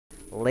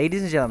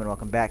Ladies and gentlemen,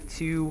 welcome back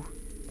to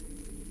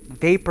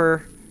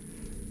Vapour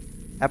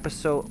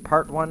episode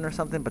part 1 or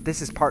something, but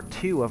this is part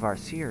 2 of our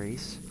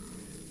series.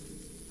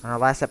 On our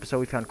last episode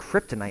we found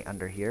kryptonite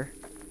under here.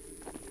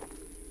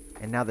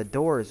 And now the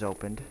door is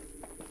opened,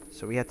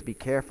 so we have to be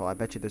careful. I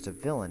bet you there's a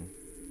villain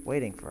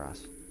waiting for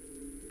us.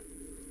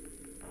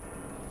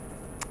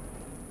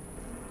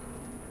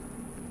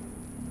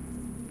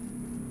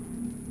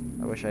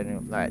 I wish I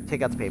knew. Alright,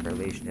 take out the paper,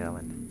 ladies and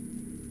gentlemen.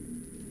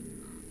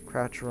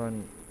 Crouch,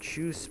 run,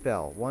 choose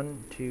spell.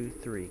 1, 2,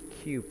 3.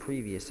 Q,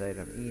 previous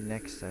item. E,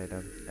 next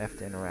item. F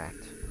to interact.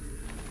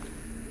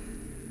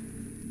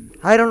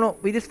 I don't know.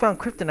 We just found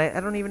kryptonite. I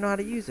don't even know how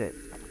to use it.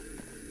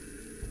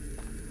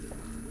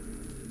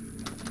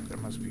 There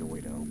must be a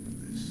way to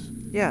open this.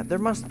 Yeah, there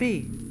must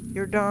be.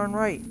 You're darn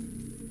right.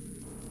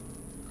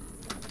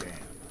 Damn.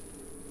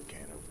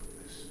 Can't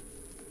open this.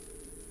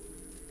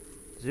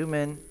 Zoom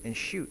in and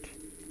shoot.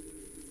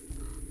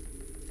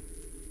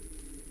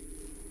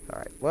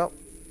 Alright, well,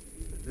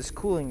 this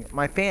cooling,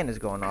 my fan is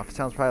going off. It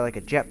sounds probably like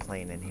a jet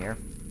plane in here.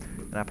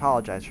 And I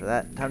apologize for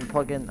that. Time to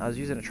plug in, I was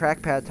using a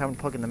trackpad, time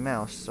to plug in the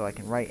mouse so I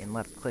can right and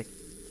left click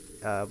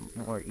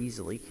more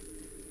easily.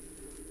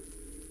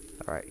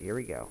 Alright, here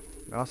we go.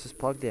 Mouse is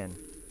plugged in.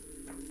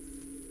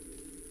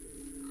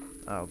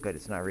 Oh, good,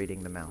 it's not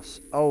reading the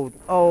mouse.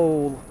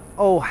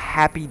 Oh,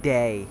 happy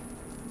day.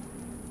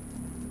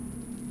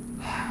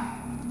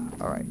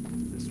 Alright,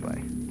 this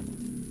way.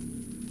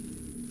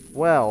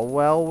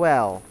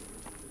 Well.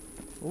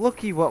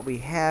 Looky what we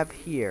have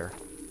here.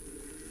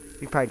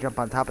 We probably jump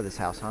on top of this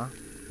house, huh?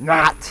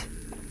 Not!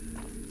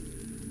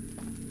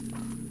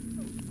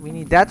 We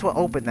need, that's what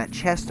opened, that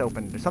chest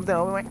opened. There's something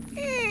open, went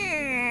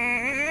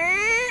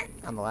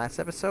on the last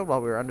episode while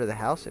we were under the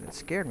house, and it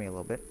scared me a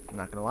little bit. I'm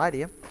not gonna lie to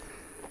you.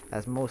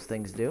 As most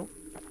things do.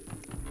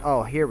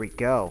 Oh, here we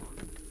go.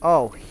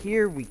 Oh,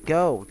 here we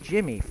go.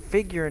 Jimmy,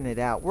 figuring it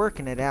out,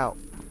 working it out.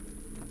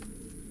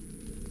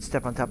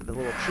 Step on top of the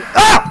little tree.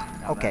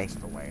 Ah! Now Okay. That's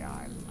the way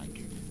I like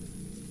it.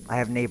 I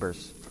have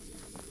neighbors.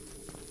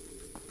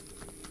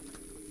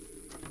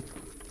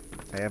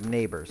 I have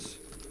neighbors.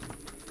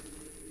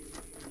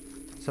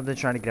 Something's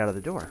trying to get out of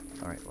the door.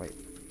 Alright, wait.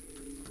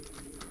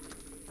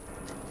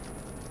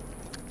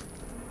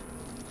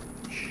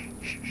 Shh.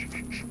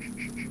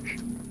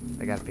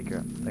 I gotta figure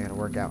out. I gotta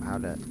work out how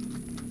to.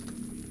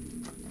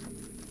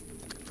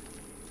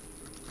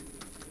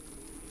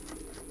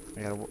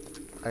 I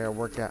gotta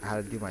work out how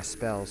to do my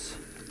spells.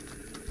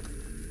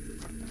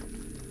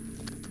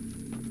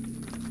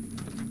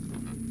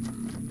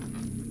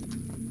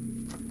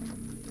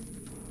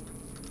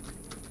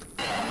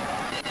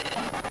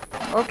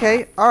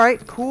 Okay,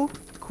 alright, cool.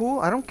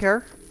 I don't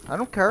care.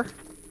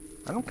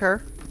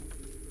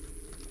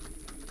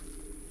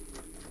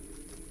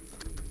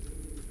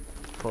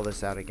 Pull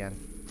this out again.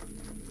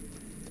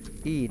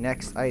 E,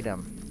 next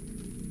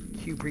item.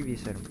 Q,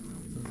 previous item.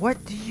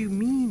 What do you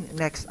mean,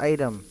 next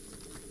item?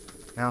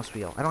 Mouse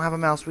wheel. I don't have a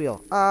mouse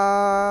wheel.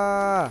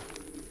 Ah!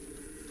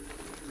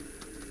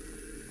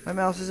 My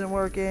mouse isn't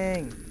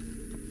working.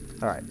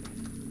 Alright.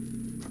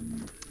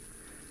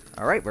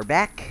 Alright, we're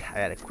back. I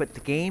had to quit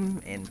the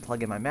game and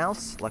plug in my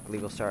mouse. Luckily,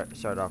 we'll start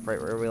off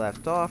right where we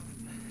left off,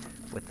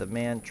 with the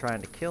man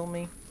trying to kill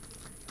me.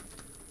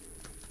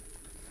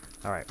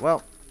 Alright,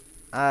 well,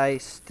 I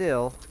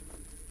still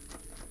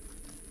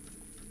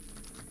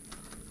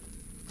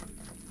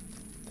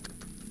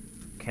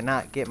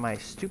cannot get my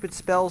stupid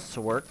spells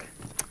to work.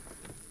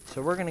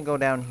 So we're going to go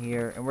down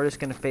here, and we're just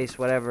going to face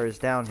whatever is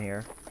down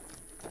here.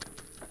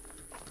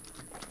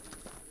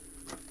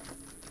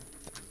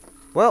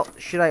 Well,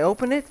 should I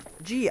open it?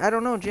 Gee, I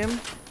don't know, Jim.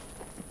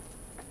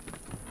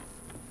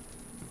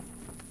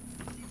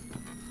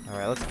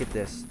 Alright, let's get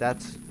this.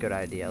 That's a good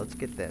idea. Let's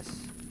get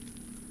this.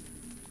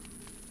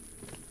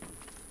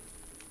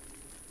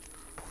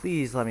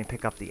 Please let me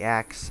pick up the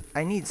axe.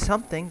 I need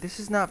something. This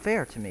is not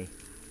fair to me.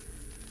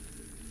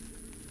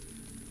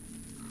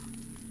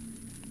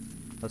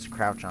 Let's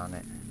crouch on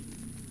it.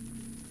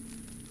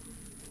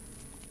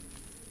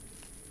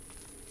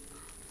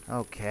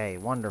 Okay,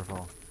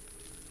 wonderful.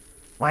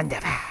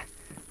 Wonderful.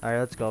 Alright,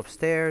 let's go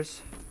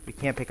upstairs. We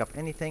can't pick up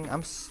anything.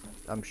 I'm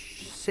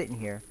sitting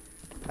here.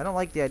 I don't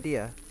like the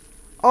idea.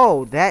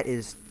 Oh, that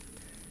is...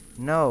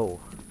 No.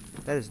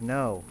 That is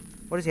no.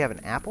 What does he have,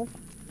 an apple?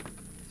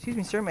 Excuse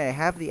me, sir, may I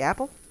have the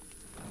apple?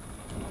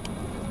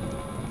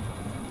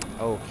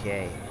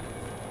 Okay.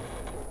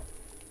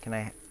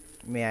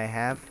 May I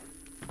have?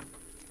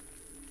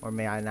 Or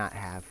may I not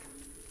have?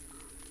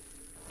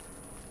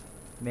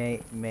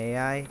 May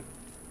I?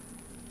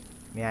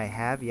 May I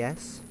have?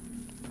 Yes?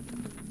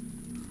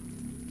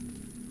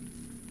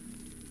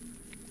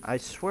 I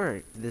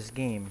swear this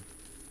game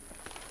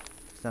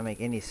does not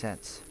make any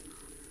sense.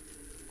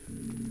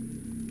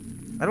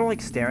 I don't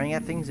like staring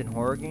at things in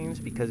horror games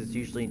because it's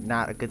usually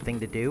not a good thing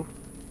to do.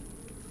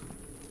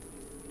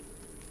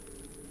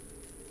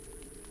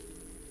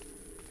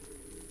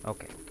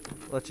 Okay,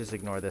 let's just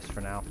ignore this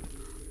for now.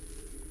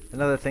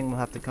 Another thing we'll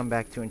have to come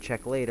back to and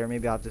check later.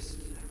 Maybe I'll just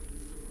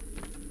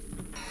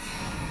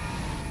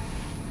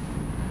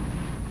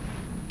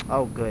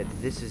Oh, good.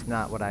 This is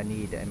not what I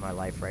need in my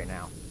life right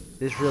now.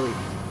 This really...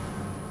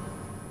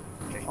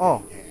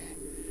 Oh.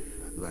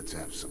 Let's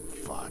have some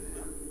fun.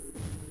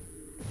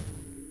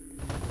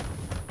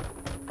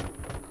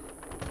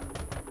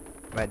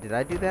 Wait, did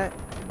I do that?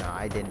 No,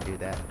 I didn't do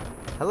that.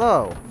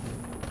 Hello.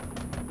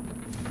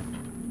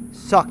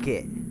 Suck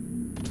it.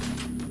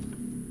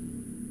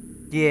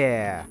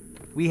 Yeah.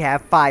 We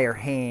have fire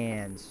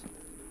hands.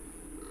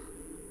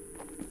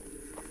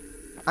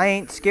 I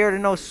ain't scared of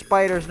no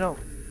spiders, no.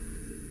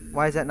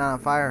 Why is that not on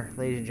fire,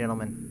 ladies and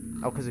gentlemen?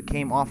 Oh, because it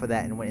came off of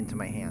that and went into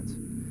my hands.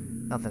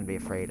 Nothing to be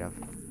afraid of.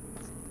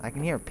 I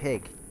can hear a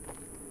pig.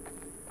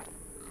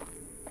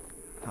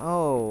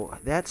 Oh,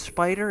 that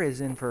spider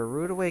is in for a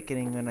rude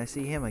awakening when I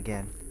see him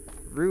again.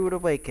 Rude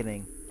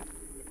awakening.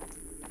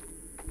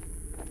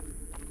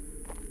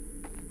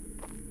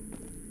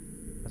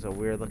 That's a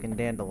weird looking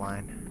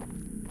dandelion.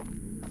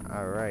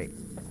 Alright.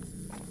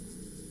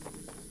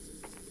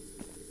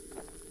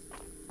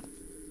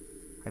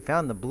 I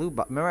found the blue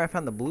remember I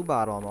found the blue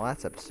bottle in the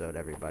last episode,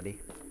 everybody.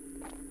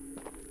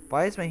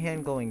 Why is my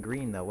hand glowing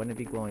green though? Wouldn't it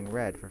be glowing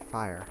red for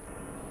fire?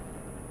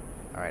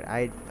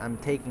 Alright, I'm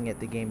taking it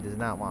the game does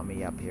not want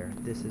me up here.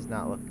 This does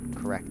not look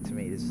correct to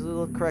me. Does this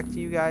look correct to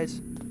you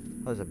guys?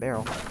 Oh, there's a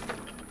barrel.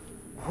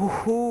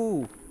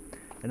 Woohoo!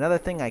 Another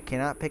thing I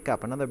cannot pick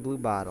up. Another blue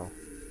bottle.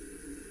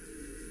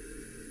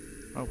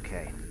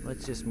 Okay,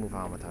 let's just move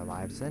on with our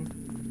lives then.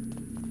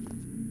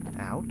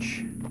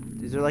 Ouch.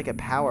 Is there like a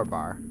power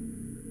bar?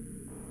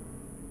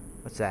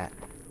 What's that?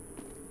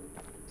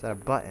 Is that a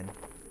button?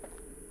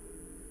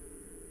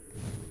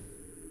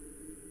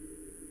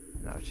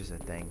 No, it's just a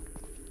thing.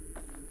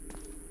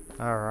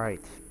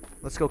 Alright.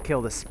 Let's go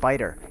kill the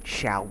spider,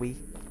 shall we?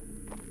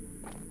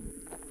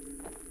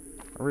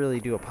 I really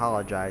do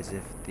apologize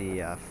if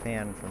the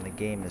fan from the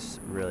game is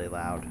really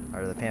loud.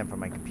 Or the fan from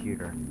my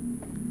computer.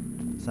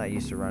 It's not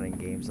used to running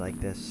games like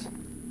this.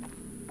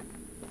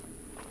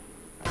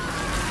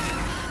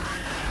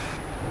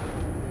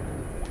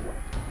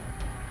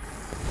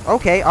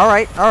 Okay,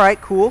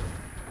 alright, cool.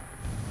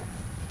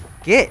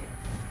 Get!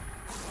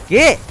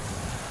 I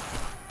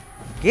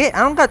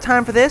don't got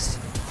time for this.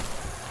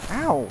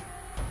 Ow.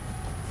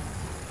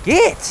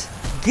 Get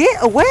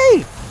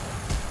away!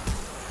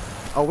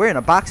 Oh, we're in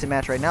a boxing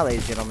match right now,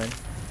 ladies and gentlemen.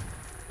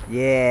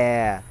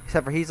 Yeah.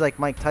 Except for he's like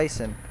Mike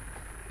Tyson.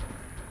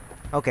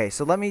 Okay,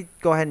 so let me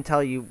go ahead and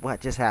tell you what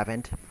just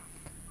happened.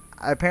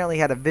 I apparently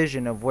had a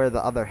vision of where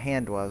the other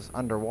hand was,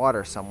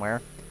 underwater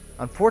somewhere.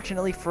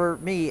 Unfortunately for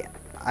me,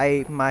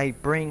 my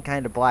brain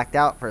kind of blacked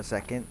out for a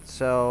second,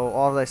 so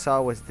all I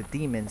saw was the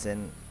demons,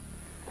 and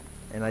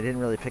I didn't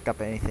really pick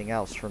up anything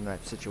else from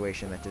that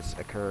situation that just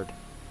occurred.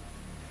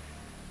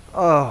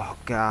 Oh,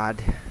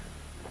 God.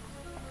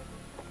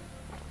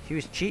 He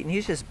was cheating. He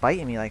was just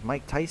biting me like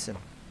Mike Tyson.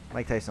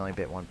 Mike Tyson only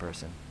bit one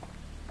person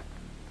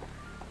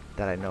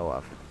that I know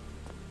of.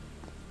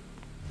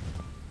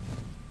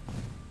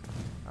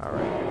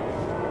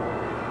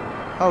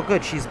 Alright. Oh,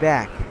 good. She's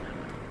back.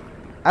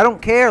 I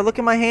don't care. Look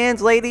at my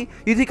hands, lady.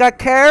 You think I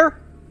care?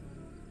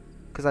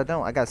 Because I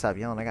don't. I gotta stop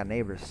yelling. I got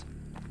neighbors.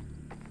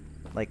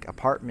 Like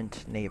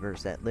apartment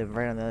neighbors that live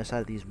right on the other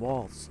side of these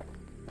walls.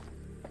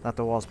 Not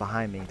the walls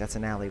behind me. That's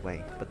an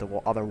alleyway. But the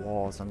other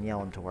walls I'm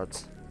yelling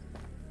towards.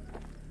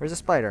 Where's the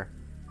spider?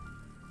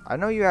 I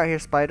know you're out here,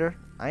 spider.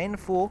 I ain't a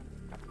fool.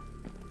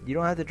 You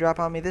don't have to drop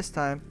on me this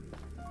time.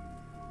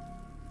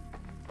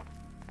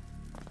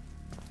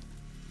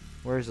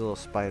 Where's the little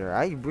spider?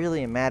 I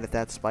really am mad at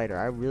that spider.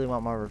 I really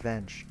want my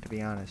revenge, to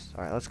be honest.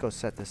 Alright, let's go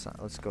set this on.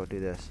 Let's go do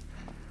this.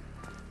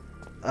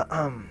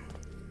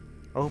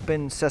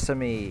 Open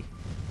sesame.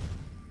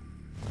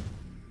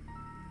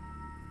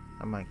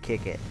 I'm gonna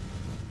kick it.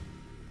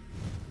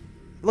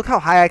 Look how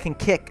high I can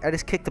kick. I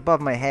just kicked above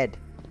my head.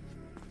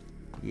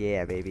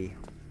 Yeah, baby.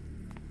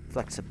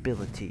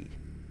 Flexibility.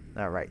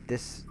 Alright,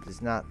 this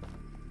is not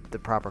the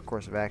proper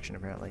course of action,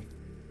 apparently.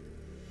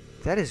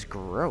 That is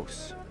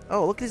gross.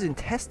 Oh, look at his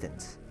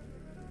intestines.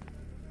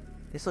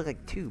 These look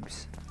like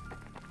tubes.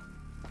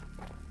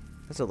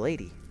 That's a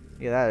lady.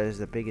 Yeah, that is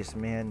the biggest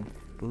man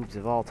boobs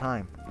of all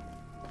time.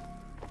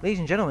 Ladies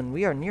and gentlemen,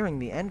 we are nearing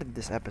the end of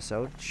this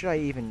episode. Should I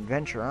even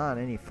venture on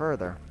any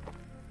further?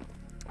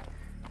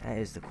 That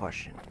is the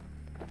question.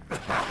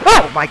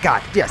 Oh my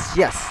god! Yes,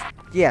 yes!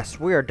 Yes,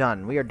 we are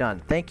done. We are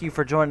done. Thank you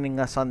for joining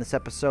us on this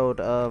episode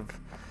of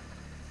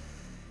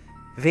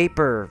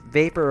Vapour.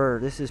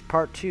 This is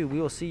part 2. We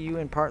will see you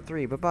in part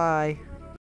 3. Bye-bye.